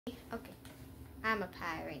Okay, I'm a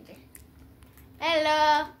Power Ranger.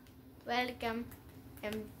 Hello, welcome.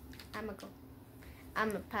 I'm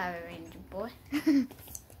a Power Ranger boy.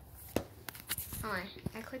 Oh,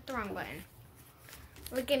 I clicked the wrong button.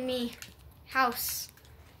 Look at me, house.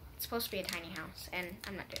 It's supposed to be a tiny house, and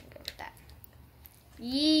I'm not doing good with that.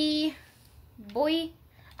 Yee, boy.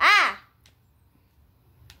 Ah!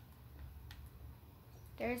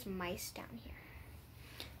 There's mice down here.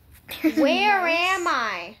 Where am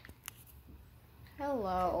I?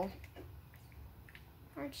 Hello.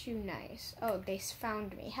 Aren't you nice? Oh, they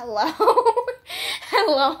found me. Hello.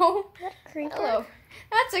 Hello. That creeper? Hello.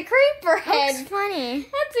 That's a creeper head. Looks funny.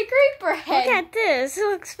 That's a creeper head. Look at this. It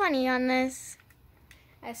looks funny on this.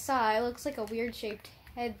 I saw. It looks like a weird shaped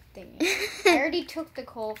head thingy. I already took the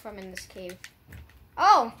coal from in this cave.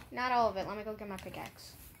 Oh, not all of it. Let me go get my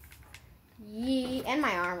pickaxe. Yee. And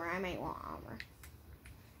my armor. I might want armor.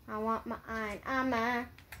 I want my iron armor.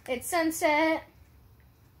 It's sunset.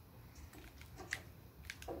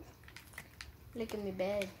 Look at me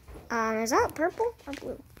bed. Is that purple or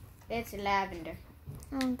blue? It's lavender.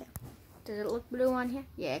 Okay. Does it look blue on here?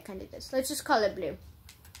 Yeah, it kind of does. Let's just call it blue.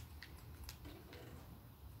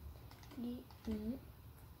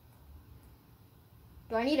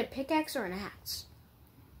 Do I need a pickaxe or an axe?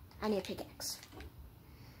 I need a pickaxe.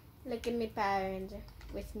 Look at me, Power Ranger,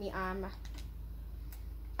 with me armor.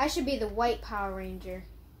 I should be the white Power Ranger.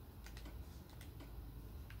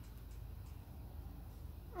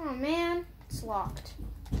 Oh man, it's locked.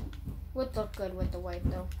 Would look good with the white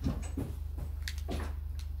though.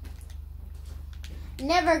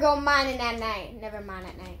 Never go mining at night. Never mine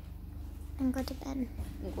at night. And go to bed.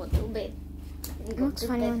 Go to bed. It looks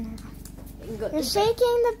funny on there. Go You're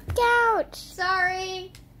shaking the couch.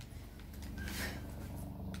 Sorry.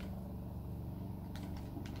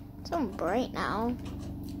 It's so bright now.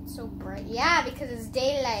 So bright. Yeah, because it's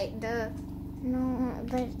daylight. Duh. No,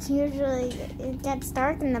 but it's usually, it gets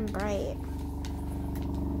dark and then bright.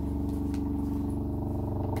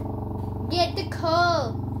 Get the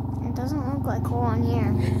coal. It doesn't look like coal on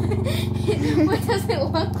here. What does it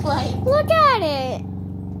look like? Look at it.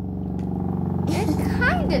 It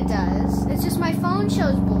kind of does. It's just my phone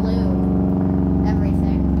shows blue.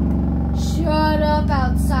 Everything. Shut up,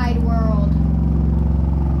 outside world.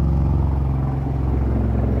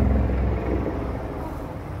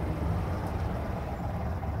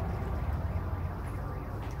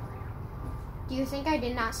 Do you think I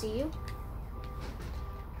did not see you?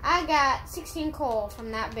 I got 16 coal from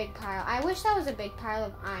that big pile. I wish that was a big pile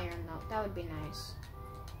of iron, though. That would be nice.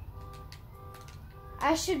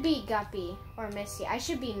 I should be Guppy or Missy. I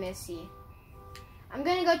should be Missy. I'm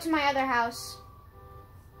going to go to my other house.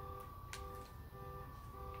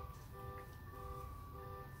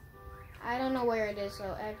 I don't know where it is,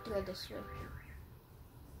 so I have to go this way.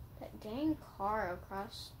 That dang car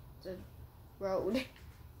across the road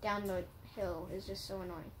down the hill is just so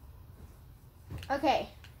annoying. Okay,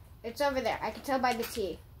 it's over there. I can tell by the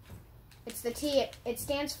T. It's the T. It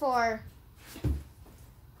stands for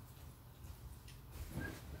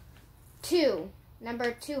 2.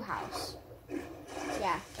 Number 2 house.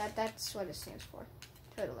 Yeah, that's what it stands for.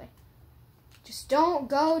 Totally. Just don't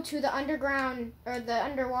go to the underground or the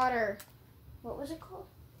underwater. What was it called?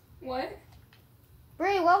 What?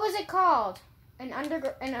 Brie, what was it called?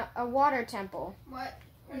 A water temple. What?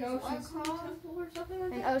 An ocean temple or something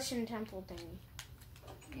like An that? ocean temple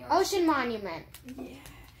thingy. Ocean monument. Yeah.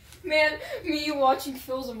 Man, me watching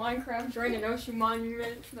Phil's of Minecraft during an ocean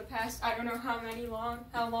monument for the past, I don't know how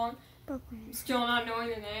long. Still not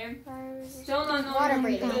knowing the name. Still not knowing Water the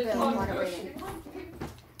breathing. name. Bill, water breathing.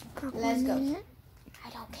 Let's go. I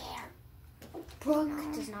don't care.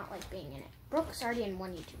 Brooke does not like being in it. Brooke's already in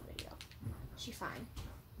one YouTube video. She's fine.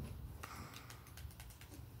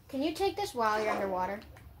 Can you take this while you're underwater?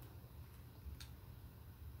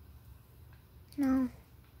 No.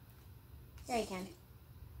 Yeah, you can.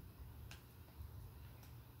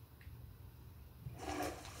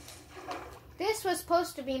 This was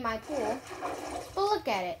supposed to be my pool, but look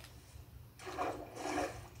at it.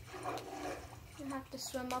 You have to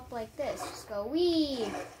swim up like this. Just go wee.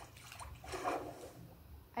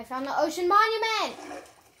 I found the ocean monument.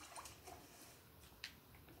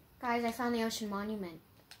 Guys, I found the ocean monument.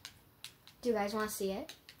 Do you guys want to see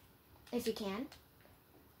it? If you can.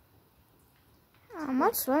 I'm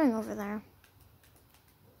not swimming over there.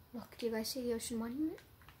 Look, do you guys see the ocean monument?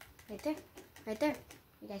 Right there. Right there.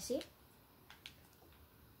 You guys see it?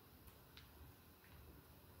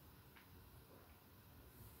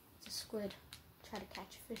 It's a squid. Try to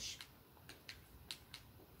catch a fish.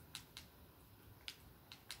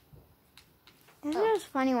 It was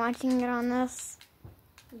funny watching it on this.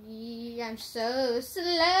 Yeah, I'm so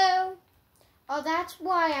slow. Oh, that's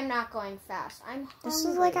why I'm not going fast. I'm hungry. This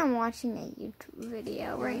is like I'm watching a YouTube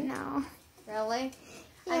video right now. Really?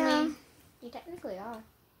 Yeah. I mean, you technically are.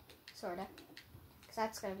 Sorta. Because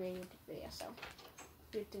that's going to be a YouTube video, so.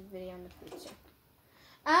 YouTube video in the future.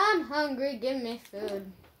 I'm hungry. Give me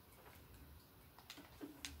food.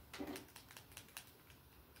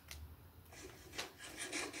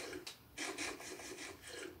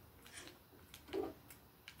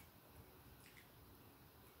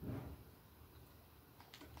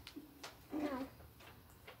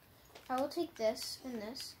 I will take this, and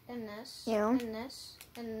this, and this, You? and this,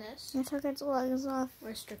 and this. I took its legs off.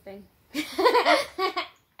 We're stripping. Take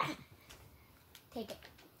it.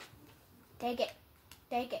 Take it.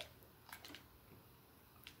 Take it.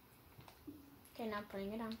 Okay, now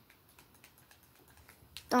putting it on.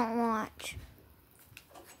 Don't watch.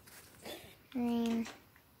 Green.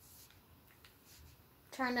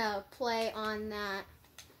 Trying to play on that.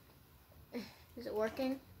 Is it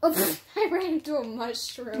working? Oh, I ran into a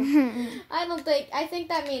mushroom. I think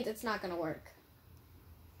that means it's not going to work.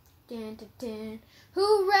 Dun, dun, dun.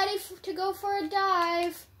 Who ready to go for a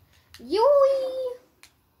dive? Yui!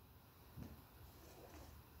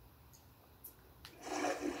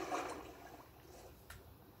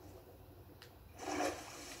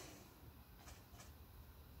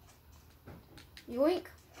 Yoink.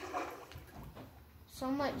 So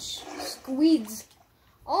much squids.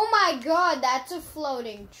 Oh my god, that's a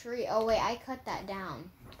floating tree. Oh wait, I cut that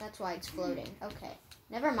down. That's why it's floating. Okay,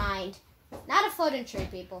 never mind. Not a floating tree,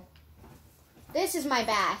 people. This is my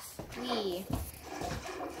bath. Wee.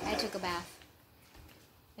 I took a bath.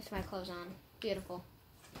 With my clothes on. Beautiful.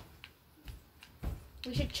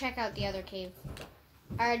 We should check out the other cave.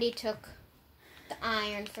 I already took the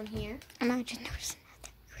iron from here. Imagine there's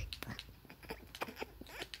another creeper.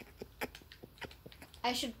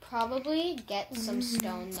 I should probably get some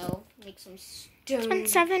stone, though. Make some stone. It's been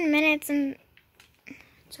 7 minutes and...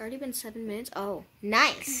 It's already been 7 minutes? Oh,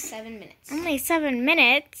 nice. 7 minutes. Only 7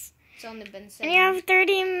 minutes? It's only been 7 And you have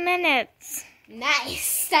 30 minutes.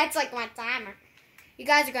 Nice. That's like my timer. You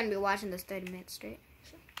guys are going to be watching this 30 minutes straight.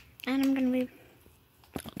 And I'm going to be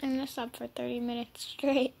holding this up for 30 minutes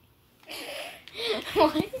straight.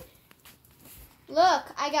 What?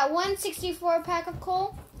 Look, I got 164 pack of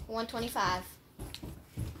coal, 125.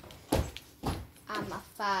 I'm a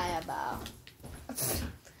fireball.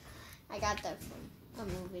 I got that from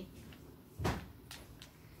a movie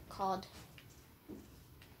called,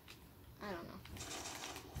 I don't know.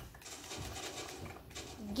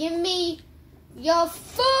 Give me your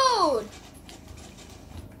food!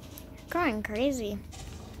 Going crazy.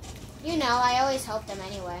 You know, I always help them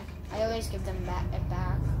anyway. I always give them it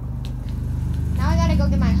back. Now I gotta go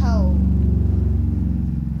get my hoe.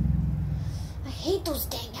 I hate those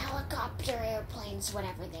dang helicopter airplanes,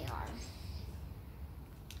 whatever they are.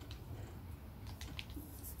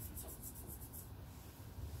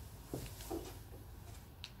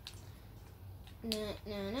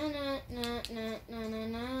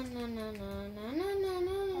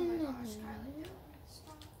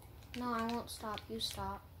 No, I won't stop. You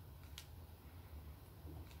stop.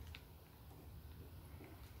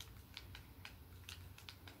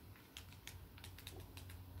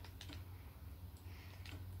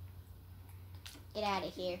 Get out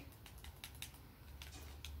of here.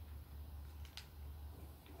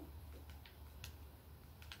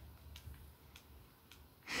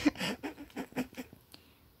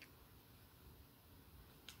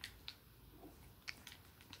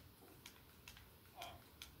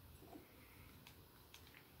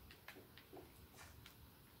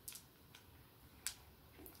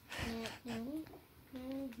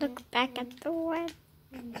 Look back at the web.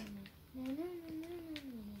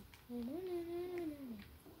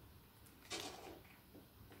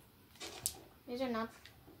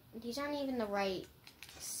 These aren't even the right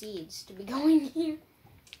seeds to be going here.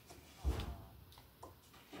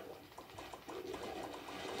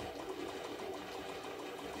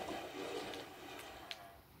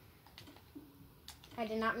 I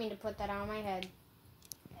did not mean to put that on my head,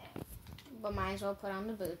 but might as well put on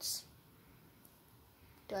the boots.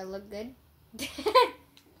 Do I look good?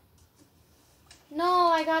 No,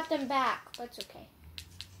 I got them back, but it's okay.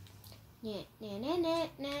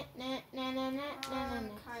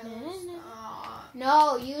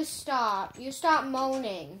 No, you stop. You stop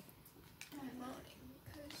moaning. I'm moaning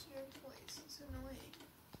because your voice is annoying.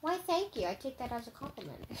 Why, thank you. I take that as a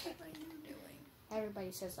compliment. What are you doing?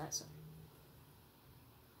 Everybody says that. So.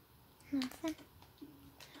 Nothing.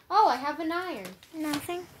 Oh, I have an iron.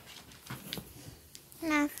 Nothing.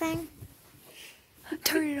 Nothing.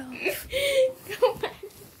 Turn it off. Go back.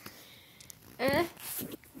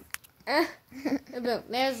 Boom,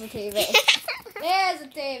 there's the TV. There's the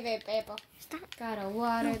TV, people. Stop. Gotta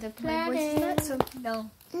water the My voice is planet. not so no.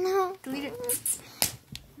 No. Delete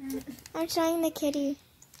it. I'm showing the kitty.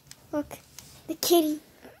 Look. The kitty.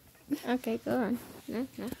 Okay, go on. No.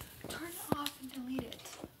 Turn it off and delete it.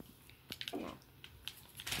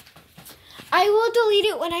 I will delete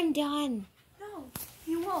it when I'm done. No,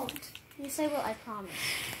 you won't. Yes, I will. I promise.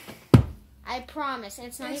 I promise. And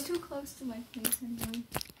it's not It's even. too close to my face anyway.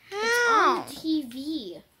 It's How? on the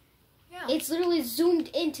TV. Yeah. It's literally zoomed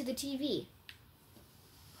into the TV.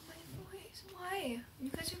 My voice. Why?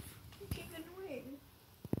 Because you're freaking annoying.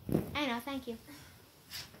 I know. Thank you.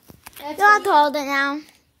 That's You have what to hold it now.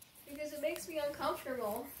 Because it makes me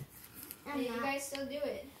uncomfortable. I'm You not. guys still do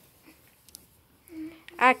it.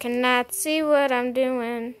 I cannot see what I'm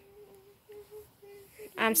doing.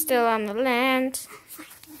 I'm still on the land.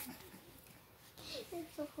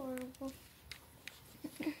 It's so horrible.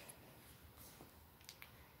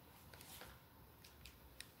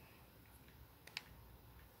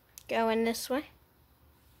 Going this way.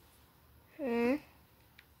 Oh,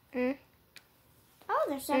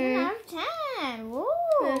 they're 7 out of 10. Woo.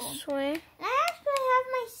 This way. I actually have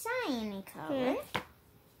my shiny color.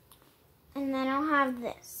 And then I'll have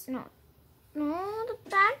this. No, the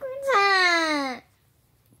backwards hat.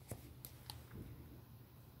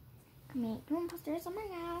 Come here, don't put this on my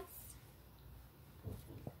ass.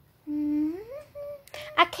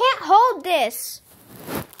 I can't hold this.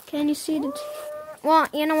 Can you see the... Well,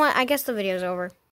 you know what? I guess the video's over.